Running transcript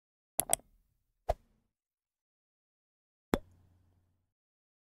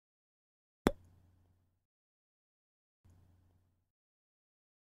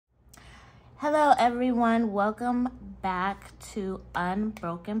Hello everyone, welcome back to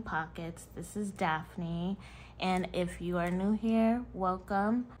Unbroken Pockets. This is Daphne, and if you are new here,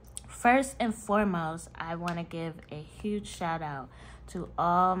 welcome. First and foremost, I want to give a huge shout out to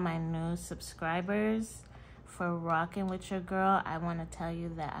all my new subscribers for rocking with your girl. I want to tell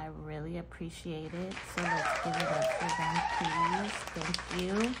you that I really appreciate it, so let's give it up for them, please. Thank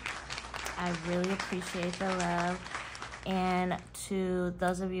you. I really appreciate the love. And to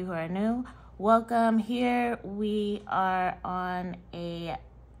those of you who are new, welcome. Here we are on a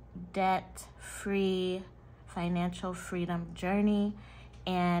debt-free financial freedom journey,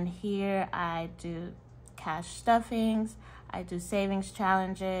 and here I do cash stuffings, I do savings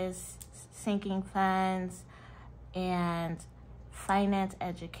challenges, sinking funds, and finance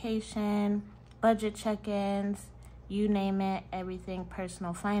education, budget check-ins, you name it, everything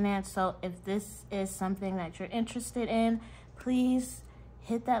personal finance. So if this is something that you're interested in, please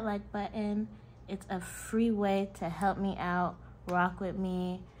hit that like button. It's a free way to help me out, rock with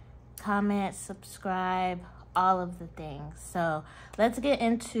me, comment, subscribe, all of the things. So let's get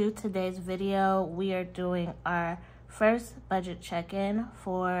into today's video. We are doing our first budget check-in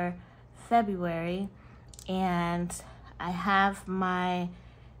for February, and I have my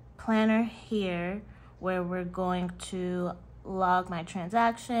planner here where we're going to log my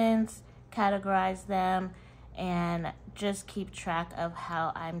transactions, categorize them, and just keep track of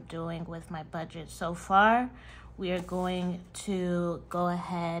how I'm doing with my budget. So far, we are going to go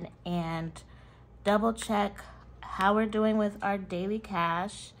ahead and double check how we're doing with our daily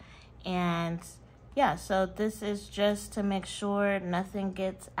cash. And yeah, so this is just to make sure nothing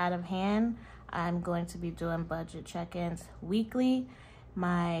gets out of hand. I'm going to be doing budget check-ins weekly.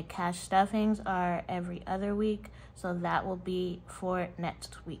 My cash stuffings are every other week, so that will be for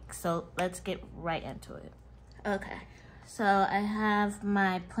next week. So let's get right into it. Okay, so I have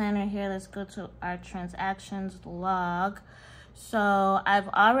my planner here. Let's go to our transactions log. So I've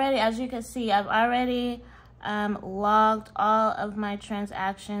already, as you can see, I've already logged all of my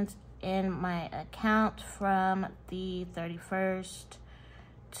transactions in my account from the 31st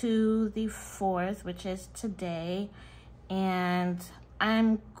to the 4th, which is today. And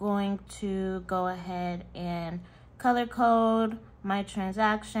I'm going to go ahead and color code my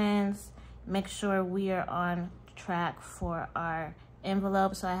transactions, make sure we are on track for our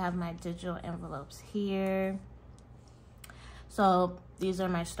envelopes. So I have my digital envelopes here. So these are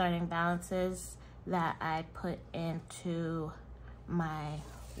my starting balances that I put into my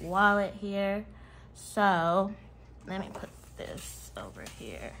wallet here. So let me put this over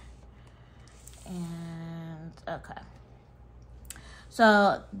here. And okay.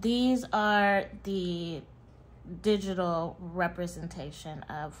 So these are the digital representation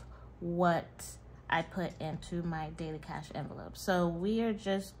of what I put into my daily cash envelope. So we are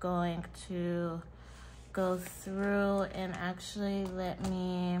just going to go through and actually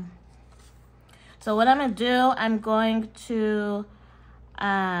so what I'm gonna do, I'm going to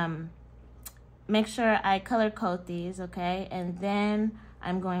make sure I color code these, okay? And then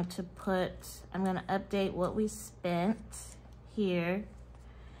I'm going to update what we spent here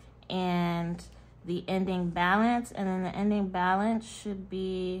and the ending balance, and then the ending balance should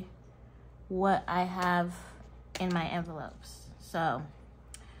be what I have in my envelopes. So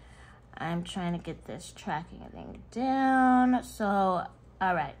I'm trying to get this tracking thing down. So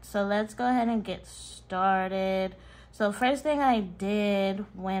all right, so let's go ahead and get started. So first thing I did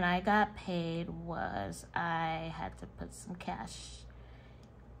when I got paid was I had to put some gas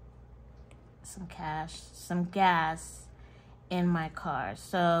in my car.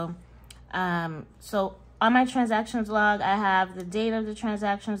 So so on my transactions log, I have the date of the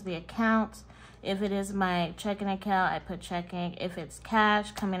transactions, the account. If it is my checking account, I put checking. If it's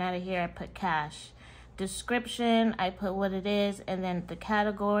cash coming out of here, I put cash. Description, I put what it is, and then the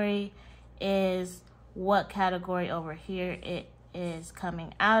category is what category over here it is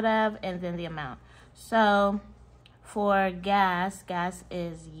coming out of, and then the amount. So for gas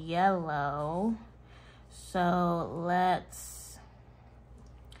is yellow. So let's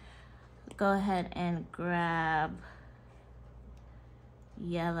go ahead and grab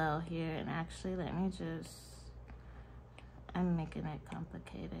yellow here, and actually I'm making it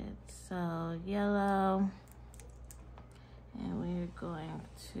complicated. So yellow, and we're going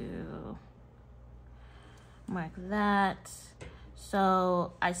to mark that.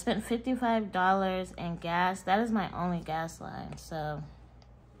 So I spent $55 in gas. That is my only gas line. So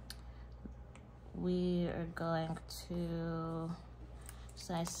we are going to,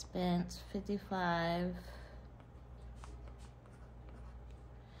 so I spent 55,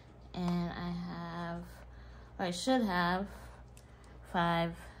 and I should have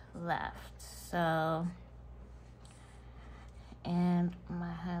 5 left. So, and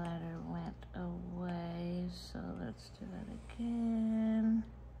my highlighter went away, so let's do that again.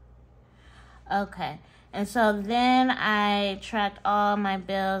 Okay, and so then I tracked all my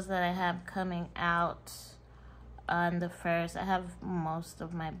bills that I have coming out on the 1st. I have most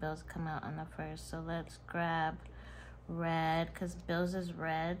of my bills come out on the 1st, so let's grab red, because bills is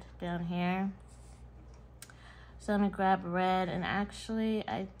red down here. So let me grab red, and actually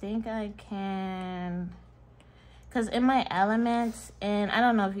I think I can, because in my elements, and I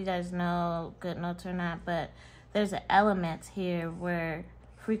don't know if you guys know GoodNotes or not, but there's an elements here where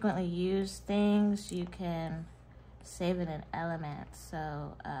frequently used things, you can save it in elements,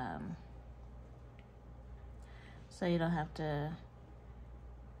 so so you don't have to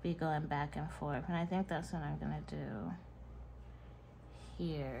be going back and forth. And I think that's what I'm gonna do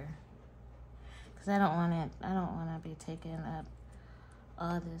here, because I don't want to be taking up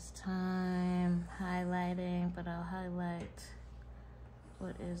all this time highlighting, but I'll highlight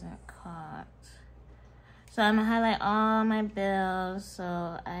what isn't caught. So I'm gonna highlight all my bills.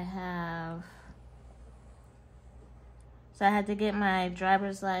 So I had to get my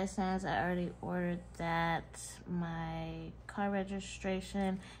driver's license. I already ordered that. My car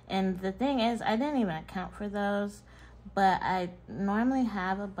registration. And the thing is, I didn't even account for those, but I normally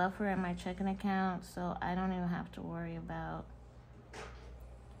have a buffer in my checking account, so I don't even have to worry about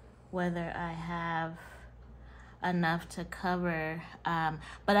whether I have enough to cover.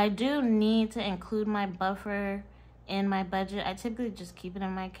 But I do need to include my buffer in my budget. I typically just keep it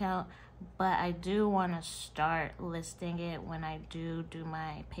in my account, but I do want to start listing it when I do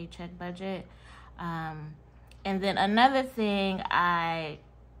my paycheck budget. And then another thing I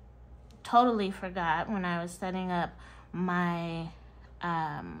totally forgot when I was setting up my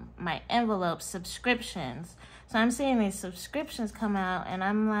my envelope subscriptions. So I'm seeing these subscriptions come out, and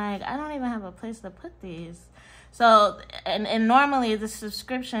I'm like, I don't even have a place to put these. So, and normally the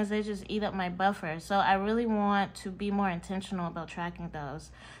subscriptions, they just eat up my buffer. So I really want to be more intentional about tracking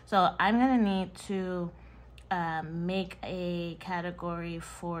those. So I'm going to need to make a category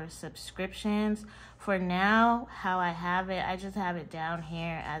for subscriptions. For now, how I have it, I just have it down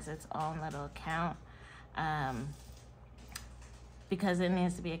here as its own little account, because it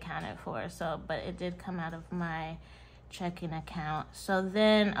needs to be accounted for. So, but it did come out of my checking account. So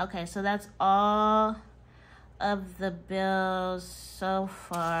then, okay, so that's all of the bills so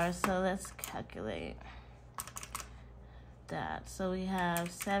far. So let's calculate that. So we have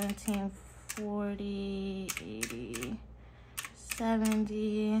 1740, 80,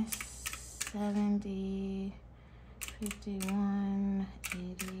 70, 70, 51,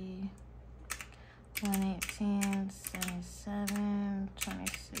 80, 118, 77,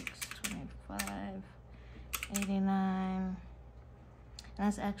 26, 25, 89.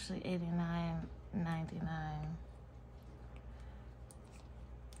 That's actually 89. 99.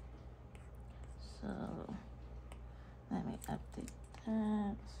 So let me update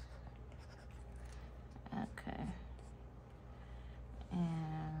that. Okay,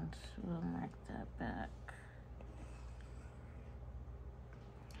 and we'll mark that back.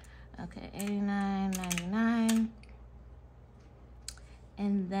 Okay, 89, 99,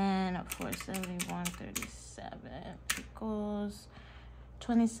 and then 471, 37 equals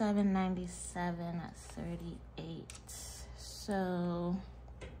 2797.38. So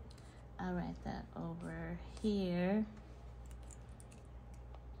I'll write that over here.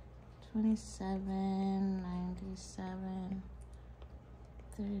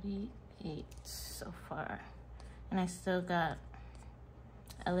 2797.38 so far, and I still got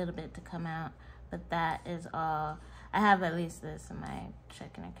a little bit to come out, but that is all. I have at least this in my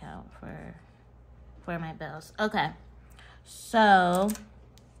checking account for my bills. Okay, so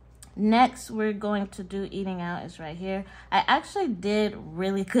next we're going to do eating out is right here. I actually did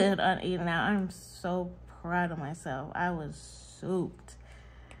really good on eating out. I'm so proud of myself. I was souped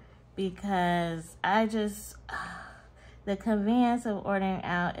because I just, the convenience of ordering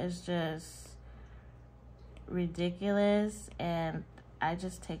out is just ridiculous, and I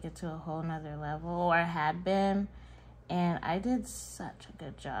just take it to a whole nother level, or had been, and I did such a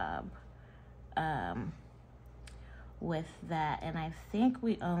good job with that. And I think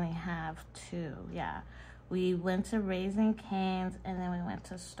we only have 2. Yeah, we went to Raising Cane's, and then we went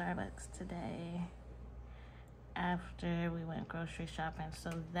to Starbucks today after we went grocery shopping.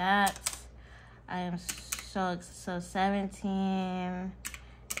 So that's, I am so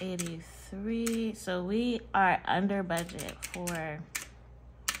 1783. So we are under budget for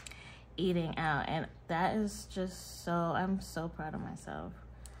eating out, and that is just so, I'm so proud of myself.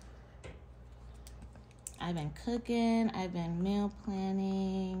 I've been cooking, I've been meal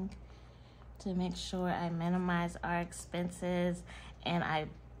planning to make sure I minimize our expenses, and I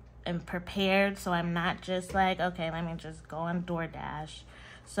am prepared, so I'm not just like, okay, let me just go on DoorDash.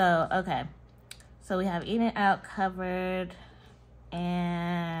 So, okay. So we have eating out covered,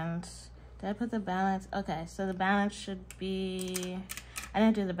 and did I put the balance? Okay, so the balance should be, I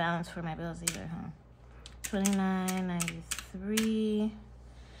didn't do the balance for my bills either, huh? $29.93.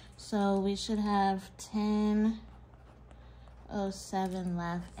 So we should have $10.07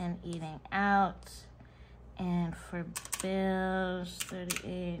 left in eating out. And for bills,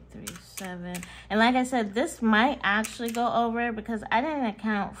 $38.37. And like I said, this might actually go over because I didn't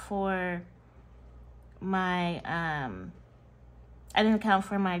account for my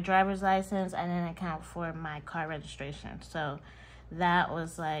driver's license. I didn't account for my car registration. So that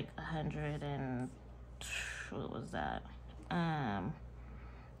was like what was that?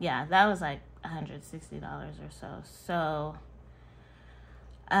 Yeah, that was like $160 or so. So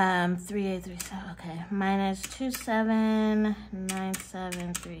 3837, okay, minus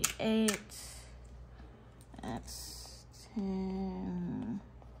 279738. That's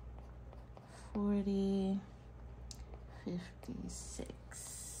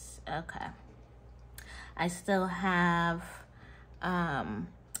 104056. Okay. I still have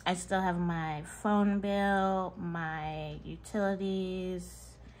my phone bill, my utilities,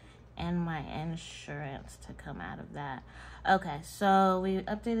 and my insurance to come out of that. Okay, so we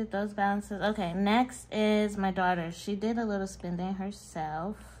updated those balances. Okay, next is my daughter. She did a little spending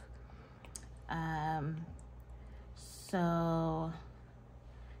herself. And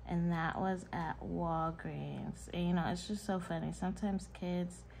that was at Walgreens. And, you know, it's just so funny. Sometimes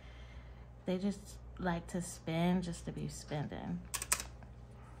kids, they just like to spend just to be spending.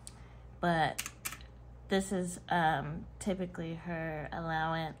 But this is typically her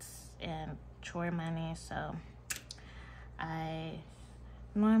allowance and chore money, so I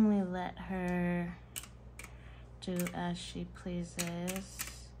normally let her do as she pleases.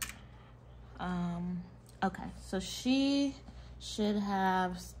 Okay, so she should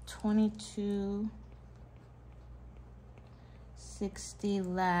have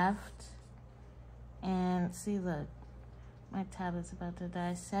 $22.60 left. And see, look, my tablet's about to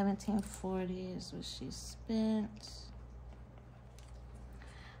die. $17.40 is what she spent.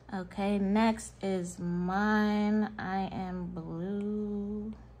 Okay, next is mine. I am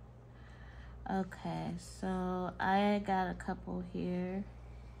blue. Okay, so I got a couple here.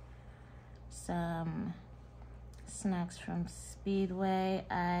 Some snacks from Speedway.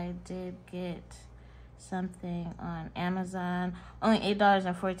 I did get something on Amazon. Only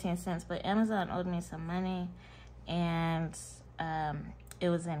 $8.14, but Amazon owed me some money, and it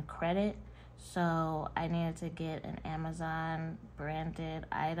was in credit. So I needed to get an Amazon branded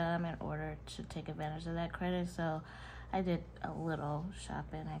item in order to take advantage of that credit. So I did a little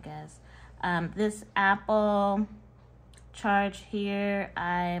shopping, I guess. This Apple charge here,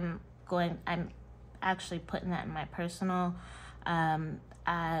 I'm actually putting that in my personal. I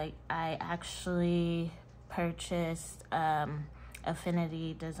actually purchased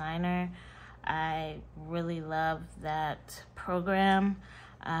Affinity Designer. I really love that program.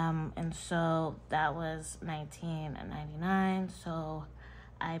 And so that was $19.99. So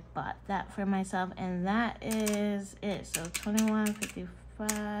I bought that for myself, and that is it. So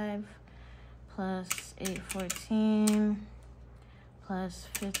 $21.55 plus $8.14 plus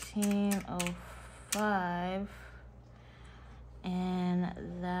 $15.05, and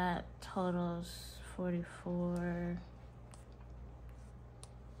that totals $44.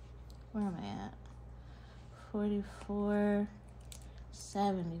 Where am I at?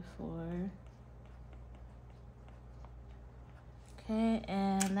 $44.74. Okay,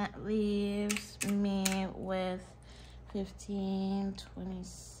 and that leaves me with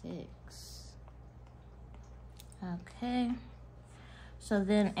 $15.26. Okay. So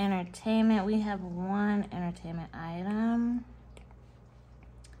then entertainment, we have one entertainment item,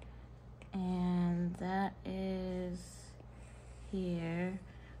 and that is here,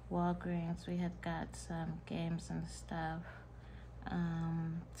 Walgreens. We had got some games and stuff.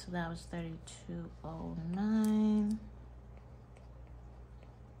 So that was $32.09.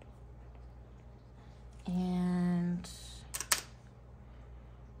 And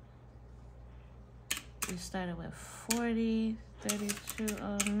we started with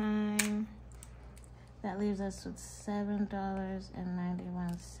 $32.09. That leaves us with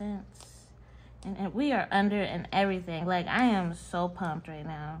 $7.91. And we are under and everything. Like, I am so pumped right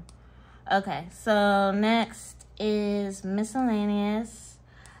now. Okay, so next is miscellaneous.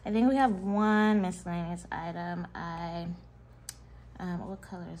 I think we have one miscellaneous item. What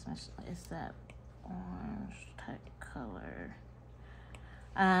color is that orange type color.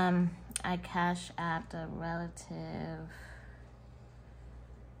 I cash apped a relative,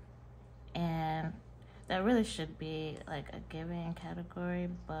 and that really should be like a giving category,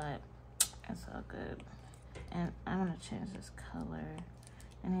 but it's all good. And I'm gonna change this color.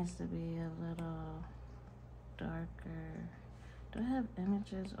 It needs to be a little darker. Do I have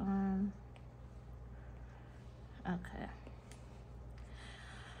images on? Okay.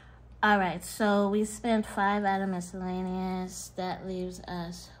 All right, so we spent 5 out of miscellaneous. That leaves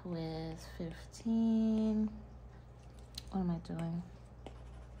us with 15. What am I doing?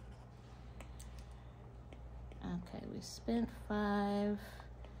 Okay, we spent 5.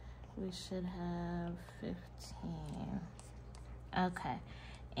 We should have 15. Okay,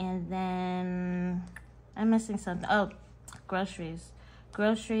 and then I'm missing something. Oh, groceries.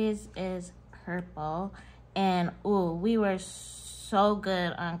 Groceries is purple. And ooh, we were so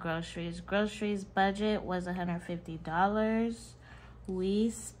good on groceries. Groceries budget was $150. We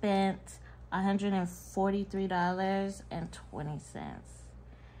spent $143.20.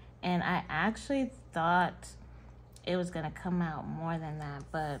 And I actually thought it was gonna come out more than that,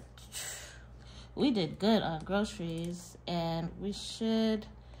 but we did good on groceries, and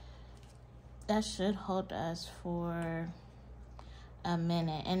that should hold us for a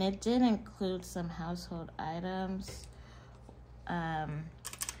minute. And it did include some household items.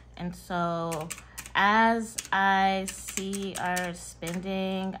 And so as I see our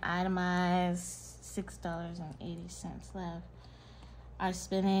spending itemized, $6.80 left, our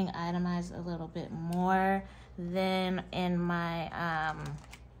spending itemized a little bit more than in my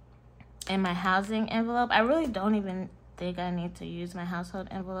housing envelope. I really don't even think I need to use my household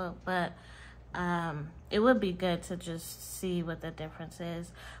envelope, but it would be good to just see what the difference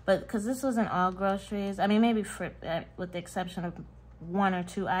is. But because this wasn't all groceries, I mean, maybe for with the exception of 1 or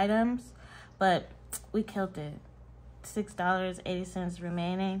 2 items, but we killed it. $6.80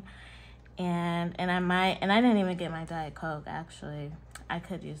 remaining, and I didn't even get my Diet Coke. Actually, I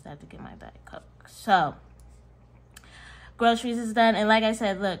could use that to get my Diet Coke. So groceries is done, and like I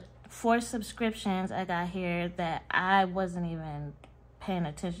said, look, 4 subscriptions I got here that I wasn't even paying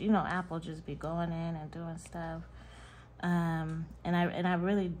attention. You know, Apple just be going in and doing stuff. And I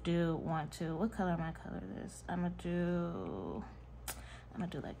really do want to. What color am I color this? I'm gonna do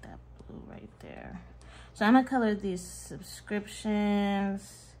like that blue right there. So I'm gonna color these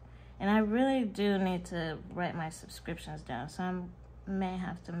subscriptions, and I really do need to write my subscriptions down. So I may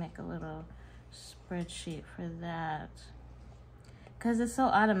have to make a little spreadsheet for that, because it's so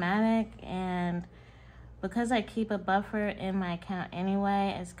automatic, and because I keep a buffer in my account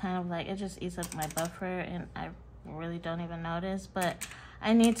anyway, it's kind of like it just eats up my buffer, and I really don't even notice. But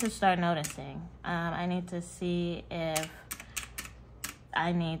I need to start noticing. I need to see if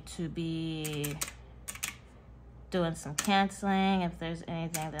I need to be doing some canceling, if there's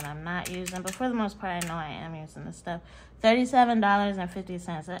anything that I'm not using. But for the most part, I know I am using this stuff.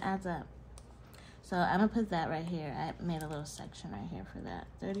 $37.50, that adds up. So I'm gonna put that right here. I made a little section right here for that.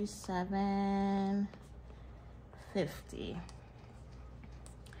 $37.50.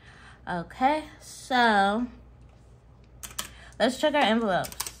 Okay, so let's check our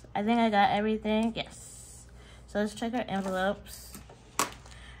envelopes. I think I got everything. Yes. So let's check our envelopes.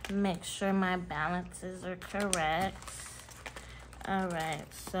 Make sure my balances are correct. All right.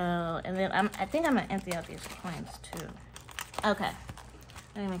 So, and then I think I'm gonna empty out these coins too. Okay.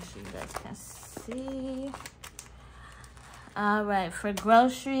 Let me make sure you guys can see. All right. For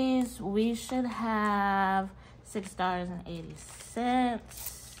groceries, we should have $6.80,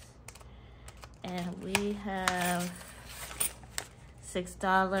 and we have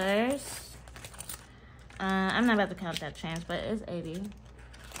 $6. I'm not about to count that change, but it's 80.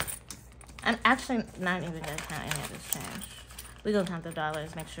 I'm actually not even gonna count any of this change. We're gonna count the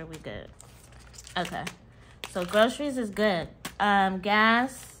dollars, make sure we good. Okay, so groceries is good.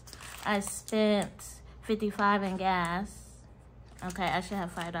 Gas, I spent $55 in gas. Okay, I should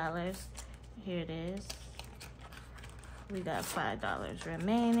have $5. Here it is. We got $5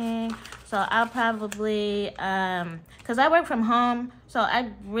 remaining. So I'll probably, cause I work from home, so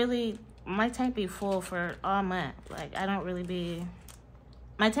I really, my tank be full for all month. Like I don't really be,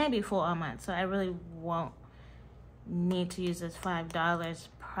 my tank be full all month, so I really won't need to use this $5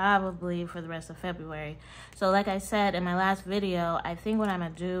 probably for the rest of February. So like I said in my last video, I think what I'm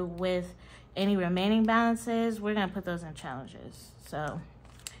gonna do with any remaining balances, we're gonna put those in challenges. So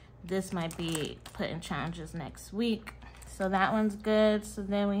this might be put in challenges next week. So that one's good. So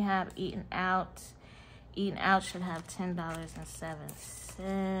then we have Eating Out. Eating Out should have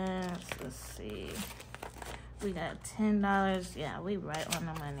 $10.07. Let's see. We got $10. Yeah, we right on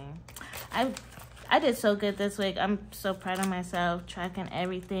the money. I did so good this week. I'm so proud of myself, tracking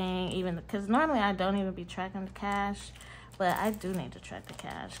everything, even because normally I don't even be tracking the cash, but I do need to track the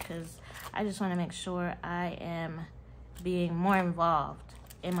cash because I just want to make sure I am being more involved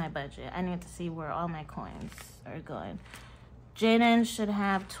in my budget. I need to see where all my coins are going. Jaden should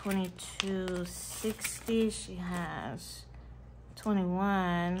have 2260. She has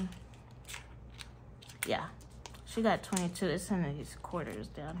 21. Yeah, she got 22. It's in these quarters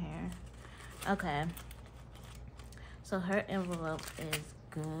down here. Okay, so her envelope is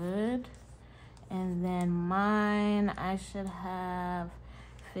good. And then mine, I should have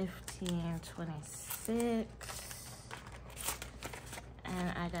 1526. And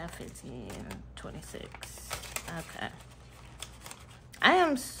I got 1526. Okay. I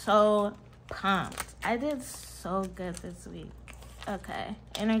am so pumped. I did so good this week. Okay.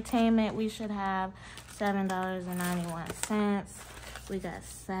 Entertainment, we should have $7.91. We got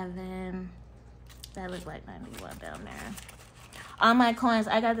 7. That looked like 91 down there. All my coins,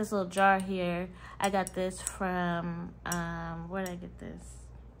 I got this little jar here. I got this from, where did I get this?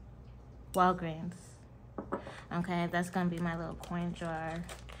 Walgreens. Okay, that's gonna be my little coin jar.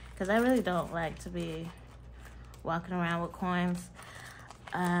 Because I really don't like to be walking around with coins.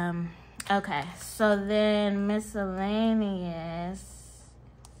 Okay, so then miscellaneous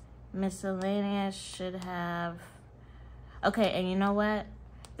should have, okay, and you know what?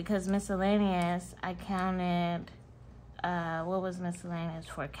 Because miscellaneous, I counted, what was miscellaneous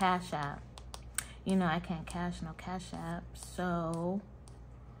for? Cash App. You know, I can't cash no Cash App, so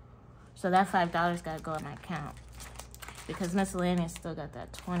that $5 gotta go in my account because miscellaneous still got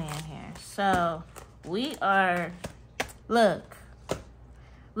that 20 in here. So we are, look,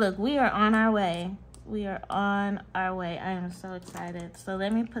 we are on our way. We are on our way. I am so excited. So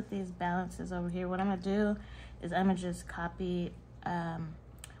let me put these balances over here. What I'm gonna do is I'm gonna just copy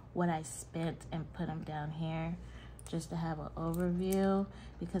what I spent and put them down here just to have an overview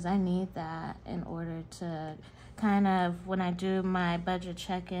because I need that in order to kind of, when I do my budget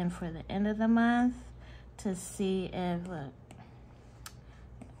check-in for the end of the month, to see if, look,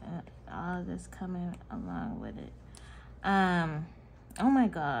 all of this coming along with it. Oh my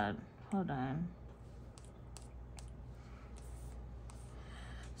God, hold on.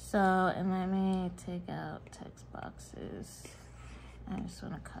 So, and let me take out text boxes. I just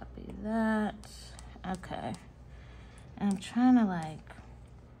want to copy that. Okay. And I'm trying to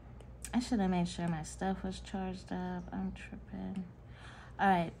I should have made sure my stuff was charged up. I'm tripping. All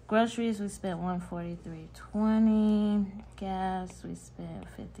right, groceries, we spent $143.20. Gas, we spent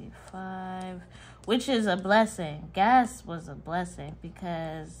 $55, which is a blessing. Gas was a blessing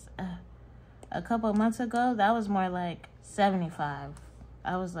because a couple of months ago, that was more like $75.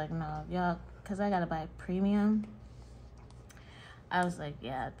 I was like, no, y'all, because I got to buy premium. I was like,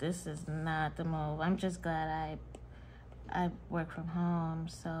 yeah, this is not the move. I'm just glad I work from home,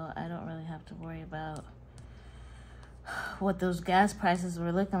 so I don't really have to worry about what those gas prices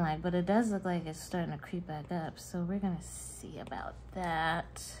were looking like. But it does look like it's starting to creep back up, so we're gonna see about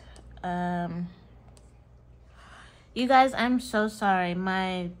that. You guys, I'm so sorry.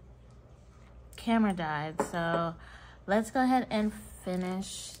 My camera died, so let's go ahead and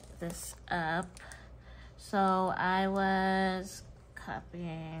finish this up. So I was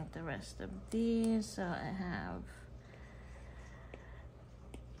copying the rest of these, so I have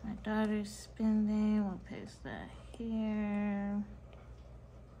my daughter's spending. We'll paste that here,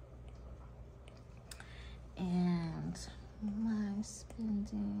 and my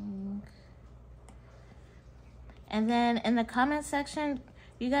spending. And then in the comment section,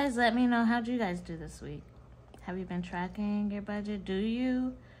 you guys let me know, how'd you guys do this week? Have you been tracking your budget? Do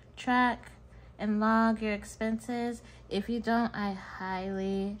you track and log your expenses? If you don't, I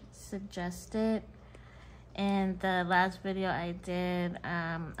highly suggest it. In the last video I did,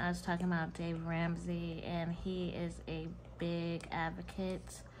 I was talking about Dave Ramsey, and he is a big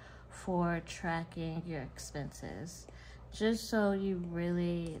advocate for tracking your expenses, just so you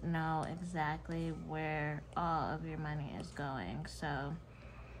really know exactly where all of your money is going. So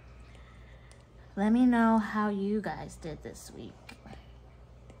let me know how you guys did this week.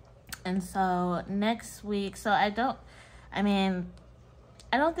 And so next week, so I don't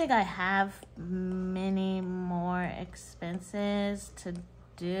think I have many more expenses to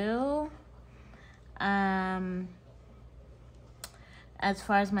do. As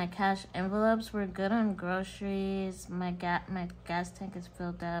far as my cash envelopes, we're good on groceries. My gas tank is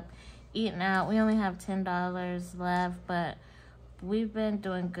filled up. Eating out, we only have $10 left, but we've been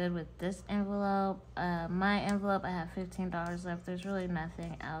doing good with this envelope. My envelope, I have $15 left. There's really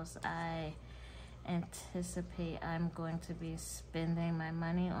nothing else I anticipate I'm going to be spending my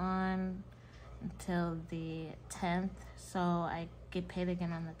money on until the 10th, so I get paid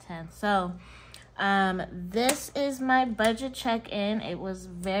again on the 10th. So this is my budget check-in. It was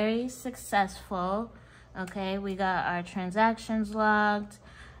very successful. Okay, we got our transactions logged,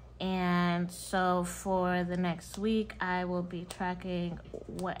 and so for the next week I will be tracking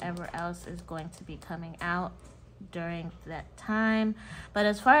whatever else is going to be coming out during that time. But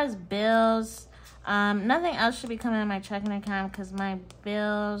as far as bills, nothing else should be coming in my checking account because my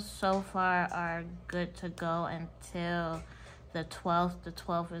bills so far are good to go until the 12th. The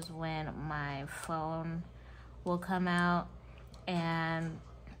 12th is when my phone will come out, and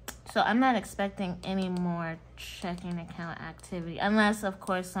so I'm not expecting any more checking account activity unless, of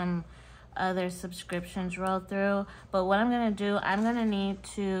course, some other subscriptions roll through. But what I'm going to do, I'm going to need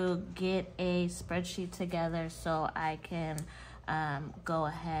to get a spreadsheet together so I can go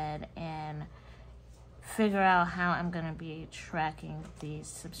ahead and figure out how I'm going to be tracking these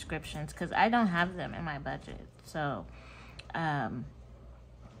subscriptions because I don't have them in my budget. So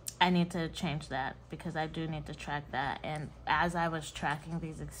I need to change that because I do need to track that. And as I was tracking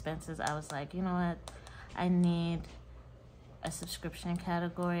these expenses, I was like, you know what? I need a subscription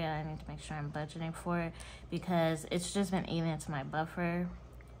category and I need to make sure I'm budgeting for it because it's just been eating into my buffer,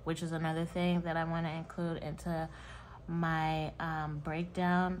 which is another thing that I want to include into my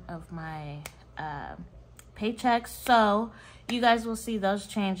breakdown of my paychecks. So you guys will see those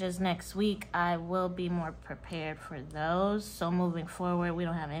changes next week. I will be more prepared for those. So moving forward, we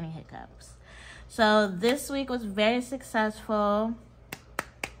don't have any hiccups. So this week was very successful.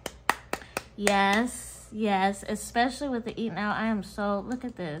 Yes, especially with the eating out. I am so, look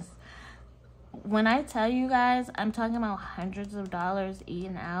at this. When I tell you guys, I'm talking about hundreds of dollars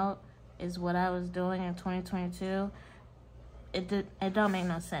eating out is what I was doing in 2022. It don't make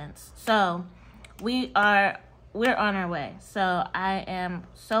no sense. So we're on our way. So I am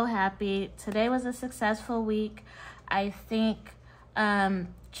so happy. Today was a successful week. I think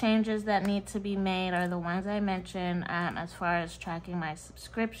changes that need to be made are the ones I mentioned as far as tracking my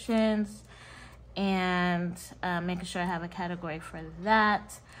subscriptions and making sure I have a category for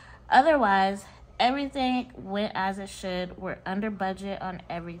that. Otherwise, everything went as it should. We're under budget on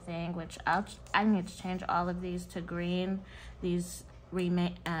everything, which I need to change all of these to green. These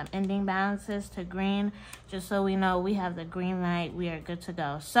ending balances to green, just so we know we have the green light. We are good to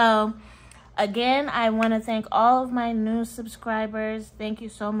go. So again, I want to thank all of my new subscribers. Thank you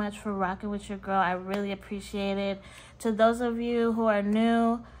so much for rocking with your girl. I really appreciate it. To those of you who are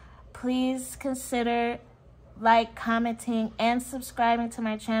new, please consider commenting, and subscribing to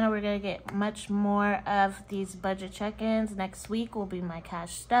my channel. We're going to get much more of these budget check-ins. Next week will be my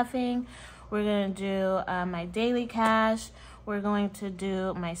cash stuffing. We're going to do my daily cash. We're going to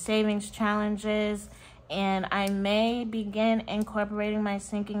do my savings challenges, and I may begin incorporating my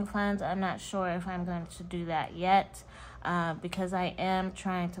sinking funds. I'm not sure if I'm going to do that yet because I am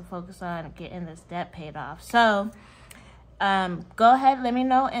trying to focus on getting this debt paid off. So go ahead, let me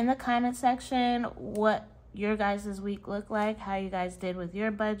know in the comment section what your guys' week looked like, how you guys did with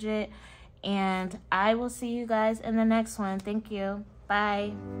your budget, and I will see you guys in the next one. Thank you.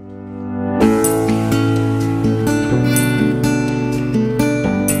 Bye.